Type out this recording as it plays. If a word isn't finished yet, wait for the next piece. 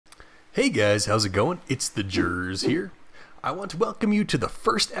Hey guys, how's it going? It's the Jurors here. I want to welcome you to the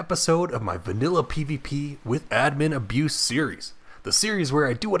first episode of my Vanilla PvP with Admin Abuse series. The series where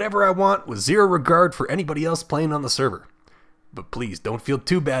I do whatever I want with zero regard for anybody else playing on the server. But please don't feel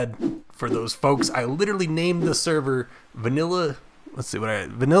too bad for those folks. I literally named the server Vanilla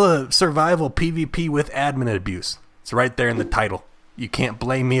Survival PvP with Admin Abuse. It's right there in the title. You can't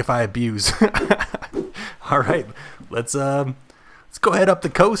blame me if I abuse. Alright, let's go head up the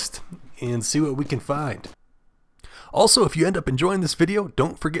coast and see what we can find. Also, if you end up enjoying this video,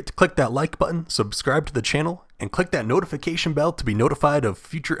 don't forget to click that like button, subscribe to the channel, and click that notification bell to be notified of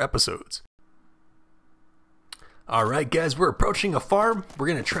future episodes. Alright guys, we're approaching a farm. We're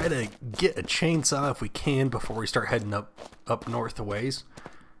going to try to get a chainsaw if we can before we start heading up north a ways.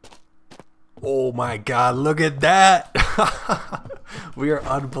 Oh my god, look at that! We are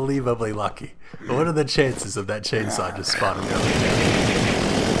unbelievably lucky. What are the chances of that chainsaw just spawning down?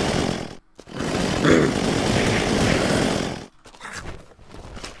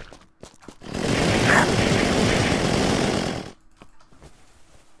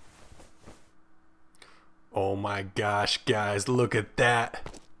 Oh my gosh, guys, look at that.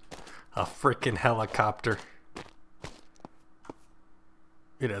 A freaking helicopter.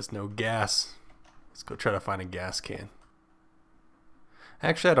 It has no gas. Let's go try to find a gas can.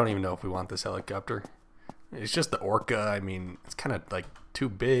 Actually, I don't even know if we want this helicopter. It's just the Orca. I mean, it's kind of like too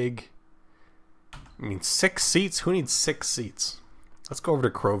big. I mean, 6 seats? Who needs 6 seats? Let's go over to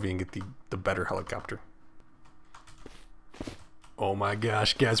Crovey and get the better helicopter. Oh my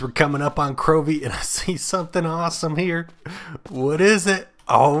gosh, guys, we're coming up on Crovey and I see something awesome here. What is it?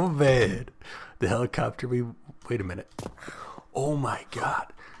 Oh man, the helicopter. Wait a minute. Oh my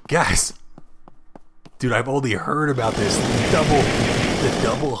god, guys, dude, I've only heard about this the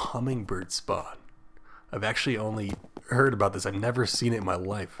double hummingbird spawn. I've actually only heard about this. I've never seen it in my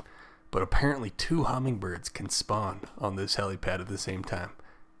life, but apparently 2 hummingbirds can spawn on this helipad at the same time.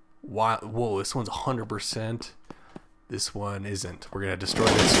 Wow, whoa, this one's 100%. This one isn't. We're gonna destroy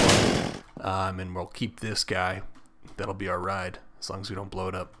this one, and we'll keep this guy. That'll be our ride, as long as we don't blow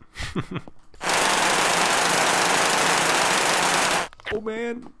it up. Oh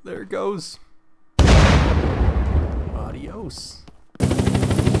man, there it goes. Adios.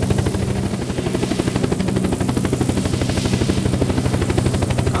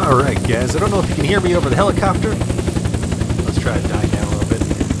 Alright guys, I don't know if you can hear me over the helicopter. Let's try to dive down a little bit.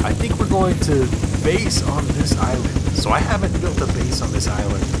 I think we're going to base on this island. So I haven't built a base on this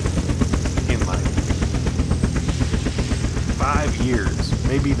island in like 5 years,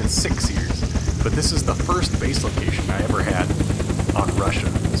 maybe even 6 years. But this is the first base location I ever had on Russia.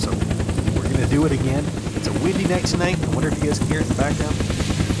 So we're gonna do it again. It's a windy night tonight. I wonder if you guys can hear it in the background.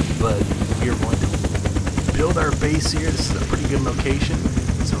 But we are going to build our base here. This is a pretty good location.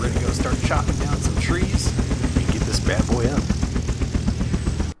 So we're gonna go start chopping down some trees and get this bad boy up.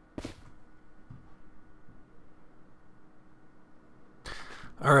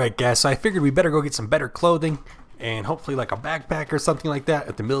 Alright guys, so I figured we better go get some better clothing and hopefully like a backpack or something like that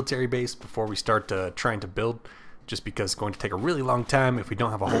at the military base before we start trying to build, just because it's going to take a really long time if we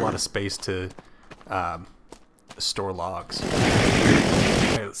don't have a whole lot of space to store logs.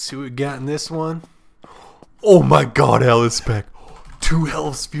 Alright, let's see what we got in this one. Oh my god, Alice Spec. 2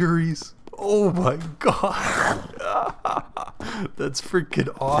 Hell's Furies. Oh my god. That's freaking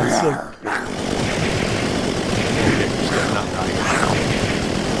awesome. Okay, just not dying.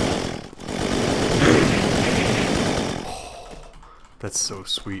 That's so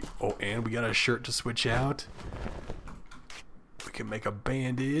sweet. Oh, and we got a shirt to switch out. We can make a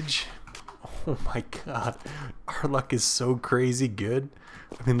bandage. Oh my god. Our luck is so crazy good.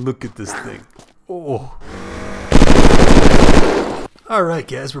 I mean, look at this thing. Oh. Alright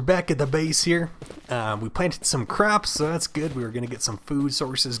guys, we're back at the base here. We planted some crops, so that's good. We were going to get some food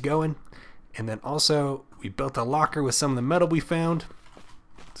sources going. And then also, we built a locker with some of the metal we found.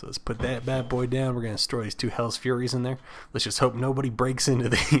 So let's put that bad boy down. We're going to store these 2 Hell's Furies in there. Let's just hope nobody breaks into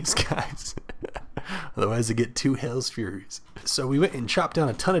these guys. Otherwise they get 2 Hell's Furies. So we went and chopped down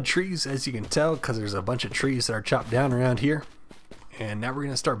a ton of trees, as you can tell, because there's a bunch of trees that are chopped down around here. And now we're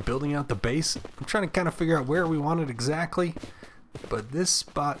going to start building out the base. I'm trying to kind of figure out where we want it exactly. But this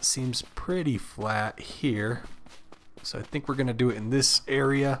spot seems pretty flat here. So I think we're going to do it in this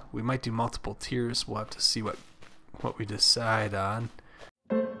area. We might do multiple tiers. We'll have to see what we decide on.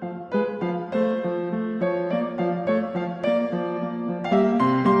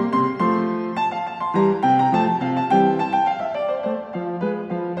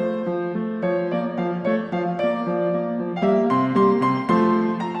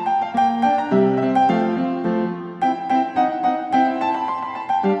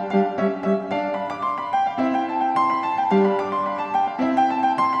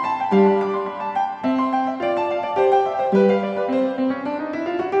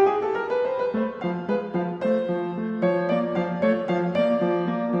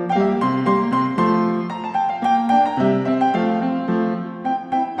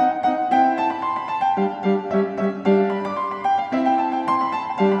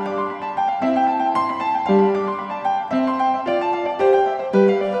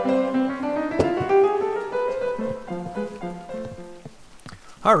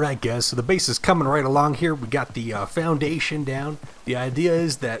 Alright guys, so the base is coming right along here. We got the foundation down. The idea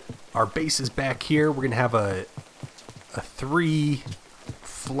is that our base is back here. We're going to have a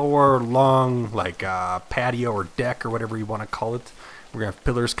 3-floor long like patio or deck or whatever you want to call it. We're going to have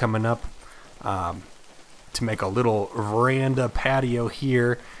pillars coming up to make a little veranda patio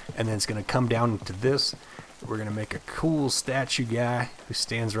here, and then it's going to come down into this. We're going to make a cool statue guy who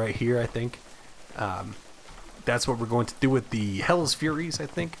stands right here, I think. That's what we're going to do with the Hell's Furies, I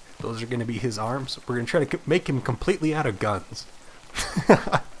think. Those are going to be his arms. We're going to try to make him completely out of guns.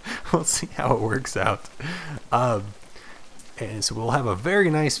 We'll see how it works out. And so we'll have a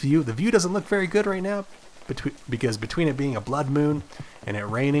very nice view. The view doesn't look very good right now because between it being a blood moon and it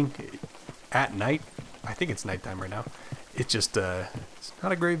raining at night, I think it's nighttime right now, it's just it's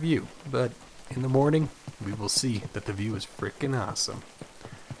not a great view. But in the morning, we will see that the view is freaking awesome.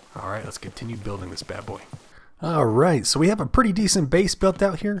 Alright, let's continue building this bad boy. Alright, so we have a pretty decent base built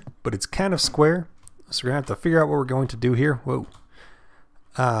out here, but it's kind of square. So we're going to have to figure out what we're going to do here. Whoa.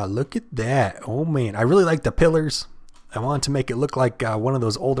 Look at that. Oh man, I really like the pillars. I wanted to make it look like one of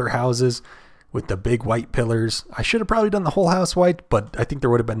those older houses with the big white pillars. I should have probably done the whole house white, but I think there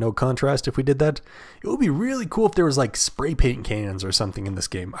would have been no contrast if we did that. It would be really cool if there was like spray paint cans or something in this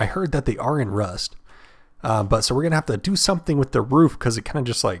game. I heard that they are in Rust. But so we're going to have to do something with the roof because it kind of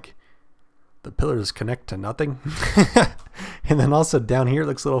just like, the pillars connect to nothing. And then also down here it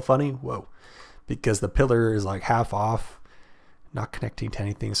looks a little funny. Whoa. Because the pillar is like half off, not connecting to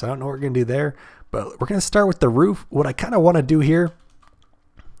anything. So I don't know what we're going to do there. But we're going to start with the roof. What I kind of want to do here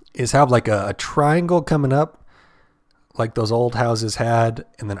is have like a triangle coming up like those old houses had.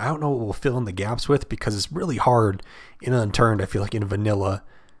 And then I don't know what we'll fill in the gaps with because it's really hard in Unturned, I feel like in vanilla,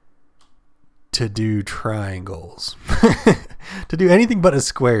 to do triangles. To do anything but a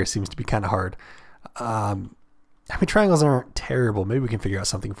square seems to be kind of hard. I mean, triangles aren't terrible. Maybe we can figure out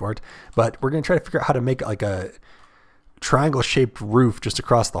something for it. But we're going to try to figure out how to make like a triangle-shaped roof just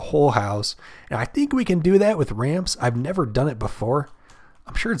across the whole house. And I think we can do that with ramps. I've never done it before.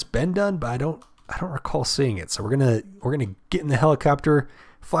 I'm sure it's been done, but I don't recall seeing it. So we're gonna get in the helicopter,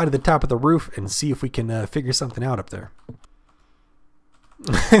 fly to the top of the roof, and see if we can figure something out up there.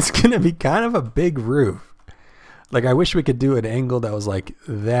 It's gonna be kind of a big roof. Like I wish we could do an angle that was like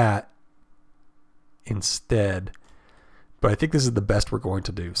that instead. But I think this is the best we're going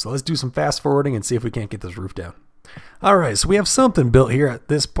to do. So let's do some fast forwarding and see if we can't get this roof down. Alright, so we have something built here at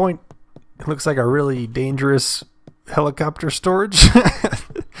this point. It looks like a really dangerous helicopter storage.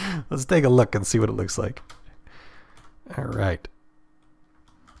 Let's take a look and see what it looks like. Alright.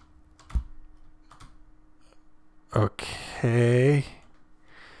 Okay.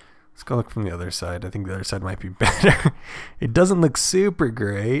 Let's go look from the other side. I think the other side might be better. It doesn't look super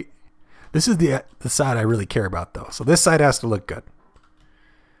great. This is the side I really care about though. So this side has to look good.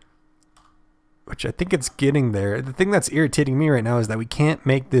 Which I think it's getting there. The thing that's irritating me right now is that we can't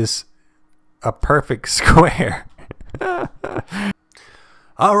make this a perfect square.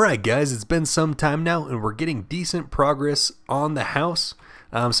 Alright guys, it's been some time now and we're getting decent progress on the house.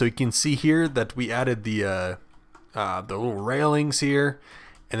 So you can see here that we added the little railings here.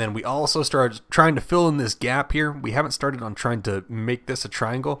 And then we also started trying to fill in this gap here. We haven't started on trying to make this a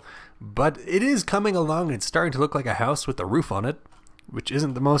triangle, but it is coming along and it's starting to look like a house with a roof on it, which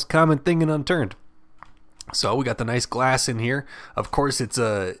isn't the most common thing in Unturned. So we got the nice glass in here. Of course, it's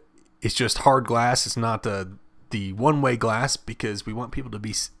just hard glass. It's not the one-way glass because we want people to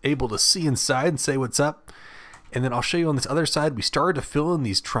be able to see inside and say what's up. And then I'll show you on this other side, we started to fill in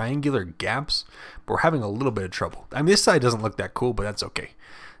these triangular gaps, but we're having a little bit of trouble. I mean, this side doesn't look that cool, but that's okay.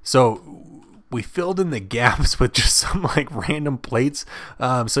 So we filled in the gaps with just some like random plates.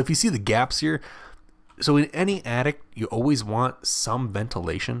 So if you see the gaps here, so in any attic, you always want some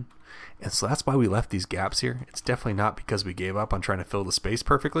ventilation. And so that's why we left these gaps here. It's definitely not because we gave up on trying to fill the space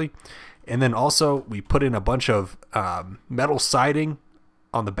perfectly. And then also we put in a bunch of metal siding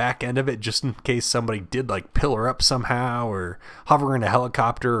on the back end of it just in case somebody did like pillar up somehow or hover in a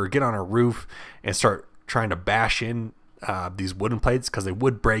helicopter or get on a roof and start trying to bash in these wooden plates, because they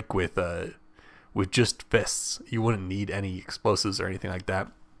would break with just fists. You wouldn't need any explosives or anything like that.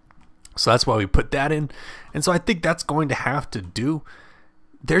 So that's why we put that in. And so I think that's going to have to do.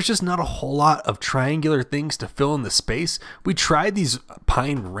 There's just not a whole lot of triangular things to fill in the space. We tried these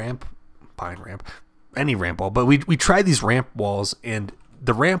any ramp wall, but we tried these ramp walls and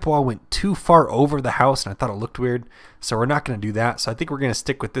the ramp wall went too far over the house and I thought it looked weird. So we're not going to do that. So I think we're going to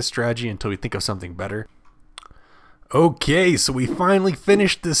stick with this strategy until we think of something better. Okay, so we finally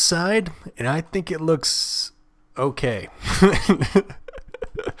finished this side and I think it looks okay.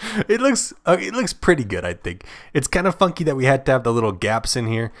 It looks pretty good, I think. It's kind of funky that we had to have the little gaps in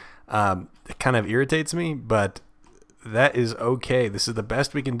here. It kind of irritates me, but that is okay. This is the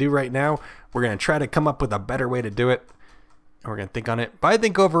best we can do right now. We're going to try to come up with a better way to do it, and we're going to think on it. But I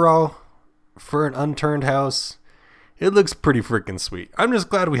think overall, for an unturned house, it looks pretty freaking sweet. I'm just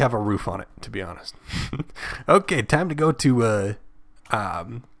glad we have a roof on it, to be honest. Okay, time to go to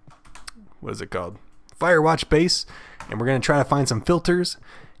what is it called? Firewatch base, and we're going to try to find some filters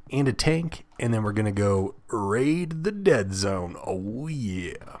and a tank, and then we're going to go raid the dead zone. Oh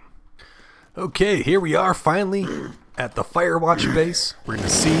yeah. Okay, here we are finally at the Firewatch base. We're going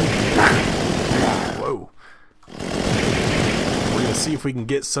to see... Whoa. We're going to see if we can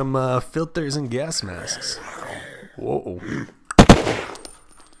get some filters and gas masks. Whoa.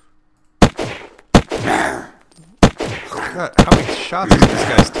 God, how many shots does these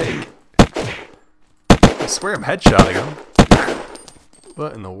guys take? I swear I'm headshotting them.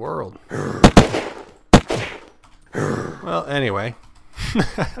 What in the world? Well, anyway.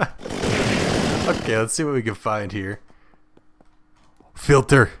 Okay, let's see what we can find here.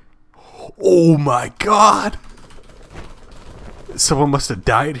 Filter. Oh my god! Someone must have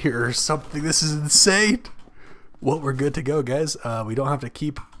died here or something. This is insane. Well, we're good to go, guys. We don't have to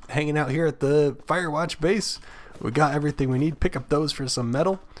keep hanging out here at the Firewatch base. We got everything we need. Pick up those for some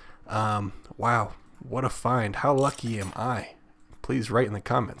metal. Wow, what a find. How lucky am I? Please write in the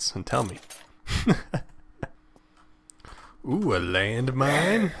comments and tell me. Ooh, a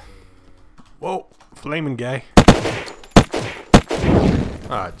landmine. Whoa, flaming guy.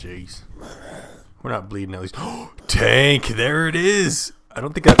 Ah, jeez. We're not bleeding at least. Oh, tank, there it is. I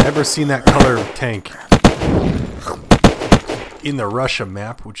don't think I've ever seen that color of tank in the Russia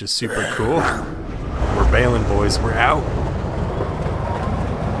map, which is super cool. We're bailing, boys. We're out.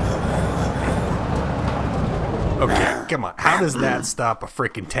 Okay, come on. How does that stop a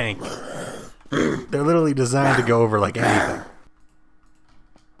freaking tank? They're literally designed to go over like anything.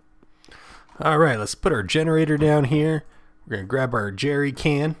 Alright, let's put our generator down here. We're going to grab our jerry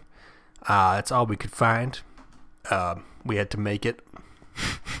can. That's all we could find. We had to make it.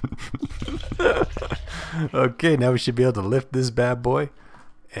 Okay, now we should be able to lift this bad boy.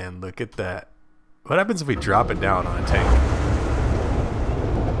 And look at that. What happens if we drop it down on a tank?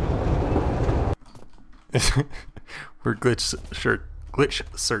 We're glitch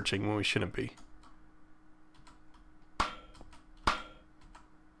searching when we shouldn't be.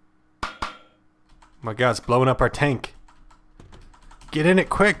 Oh my god, it's blowing up our tank. Get in it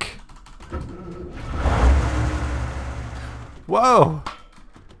quick. Whoa.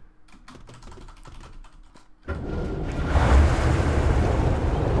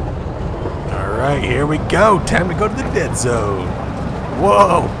 Alright, here we go. Time to go to the dead zone.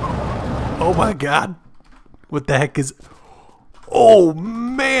 Whoa. Oh my god. What the heck is... Oh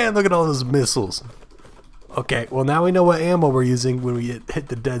man, look at all those missiles. Okay, well now we know what ammo we're using when we hit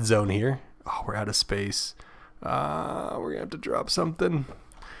the dead zone here. Oh, we're out of space. We're gonna have to drop something.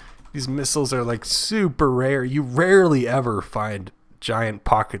 These missiles are like super rare. You rarely ever find giant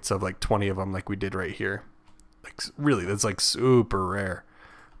pockets of like 20 of them like we did right here. Like really, that's like super rare.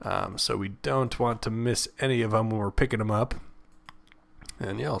 So we don't want to miss any of them when we're picking them up.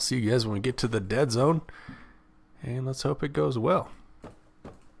 And yeah, I'll see you guys when we get to the dead zone. And let's hope it goes well.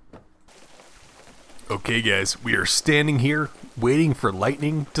 Okay guys, we are standing here waiting for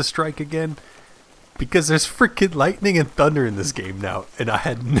lightning to strike again. Because there's freaking lightning and thunder in this game now. And I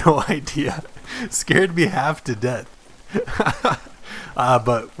had no idea. Scared me half to death.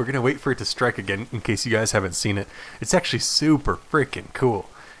 But we're going to wait for it to strike again in case you guys haven't seen it. It's actually super freaking cool.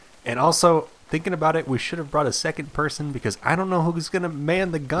 And also, thinking about it, we should have brought a second person because I don't know who's going to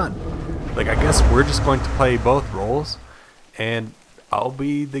man the gun. Like, I guess we're just going to play both roles. And I'll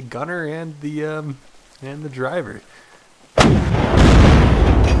be the gunner and the driver.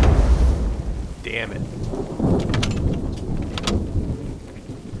 Damn it.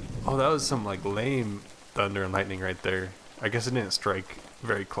 Oh, that was some like lame thunder and lightning right there. I guess it didn't strike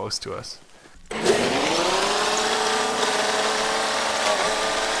very close to us.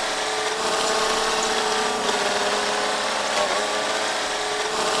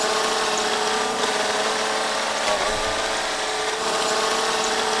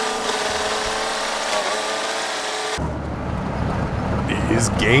 It is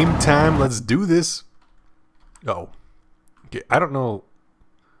game time. Let's do this. Oh. Okay, I don't know.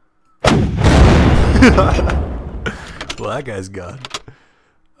 Well, that guy's gone.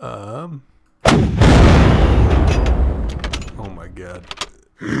 Oh my god.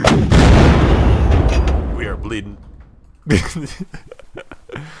 We are bleeding.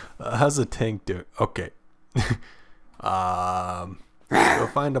 How's the tank doing? Okay. Go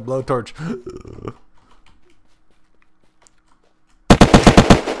find a blowtorch.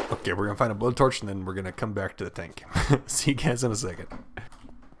 Okay, we're gonna find a blowtorch and then we're gonna come back to the tank. See you guys in a second.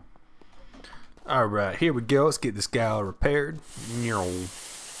 Alright, here we go. Let's get this guy all repaired. And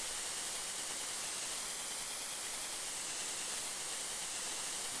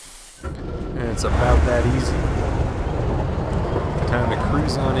it's about that easy. Time to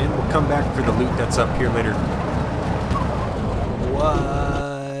cruise on in. We'll come back for the loot that's up here later.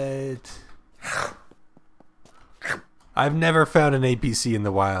 What? I've never found an APC in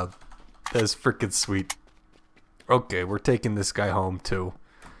the wild. That's freaking sweet. Okay, we're taking this guy home too.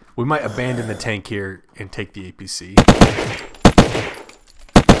 We might abandon the tank here and take the APC.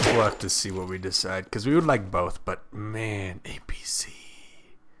 We'll have to see what we decide, because we would like both, but man, APC.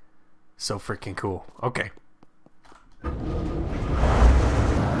 So freaking cool. Okay.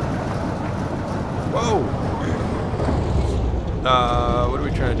 Whoa! What are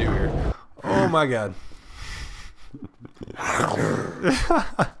we trying to do here? Oh my god.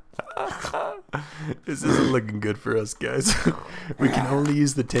 This isn't looking good for us, guys. We can only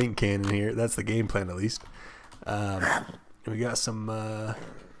use the tank cannon here. That's the game plan, at least. We got some...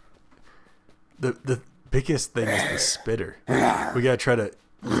 The biggest thing is the spitter. We gotta try to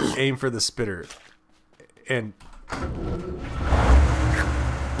aim for the spitter. And...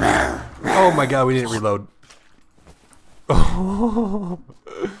 oh my god, we didn't reload. Oh.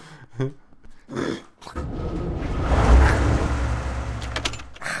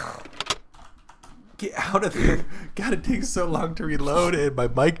 Get out of there. God, it takes so long to reload, and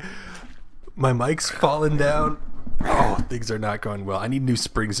my mic's falling down. Oh, things are not going well. I need new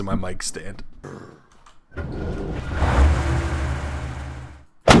springs in my mic stand.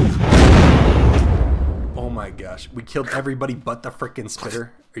 Oh my gosh. We killed everybody but the frickin'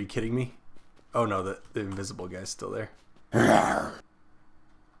 spitter. Are you kidding me? Oh no, the invisible guy's still there. I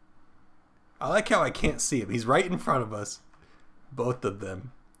like how I can't see him. He's right in front of us. Both of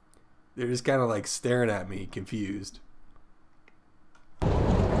them. They're just kind of like staring at me, confused.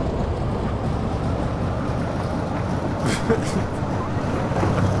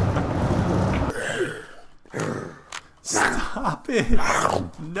 Stop it!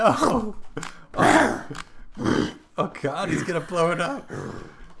 No! Oh. Oh god, he's gonna blow it up.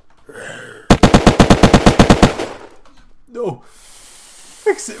 No!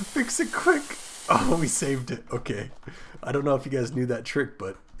 Fix it quick! Oh, we saved it. Okay. I don't know if you guys knew that trick,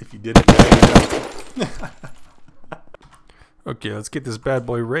 but if you didn't, now you know. Okay, let's get this bad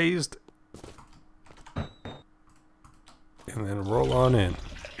boy raised. And then roll on in.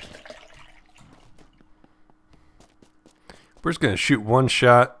 We're just gonna shoot one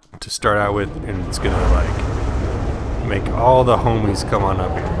shot to start out with, and it's gonna like make all the homies come on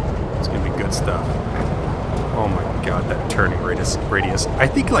up here. It's gonna be good stuff. Oh my god, that turning radius. I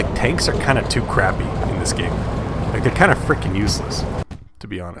think like tanks are kind of too crappy in this game. Like they're kind of freaking useless, to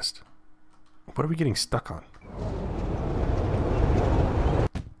be honest. What are we getting stuck on?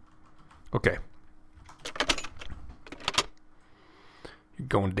 Okay. You're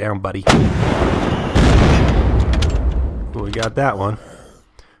going down, buddy. Well, we got that one.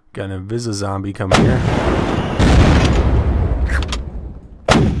 Got an invisi-zombie coming here.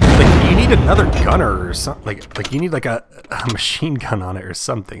 Like, you need another gunner or something. Like you need like a machine gun on it or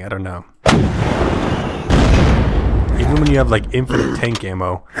something. I don't know. Even when you have like infinite tank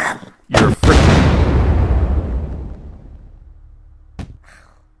ammo, you're freaking...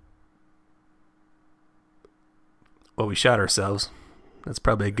 Well, we shot ourselves. That's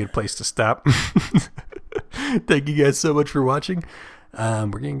probably a good place to stop. Thank you guys so much for watching. We're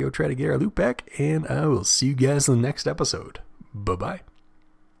going to go try to get our loot back, and I will see you guys in the next episode. Bye-bye.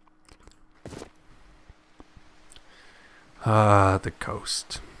 The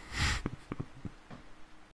coast.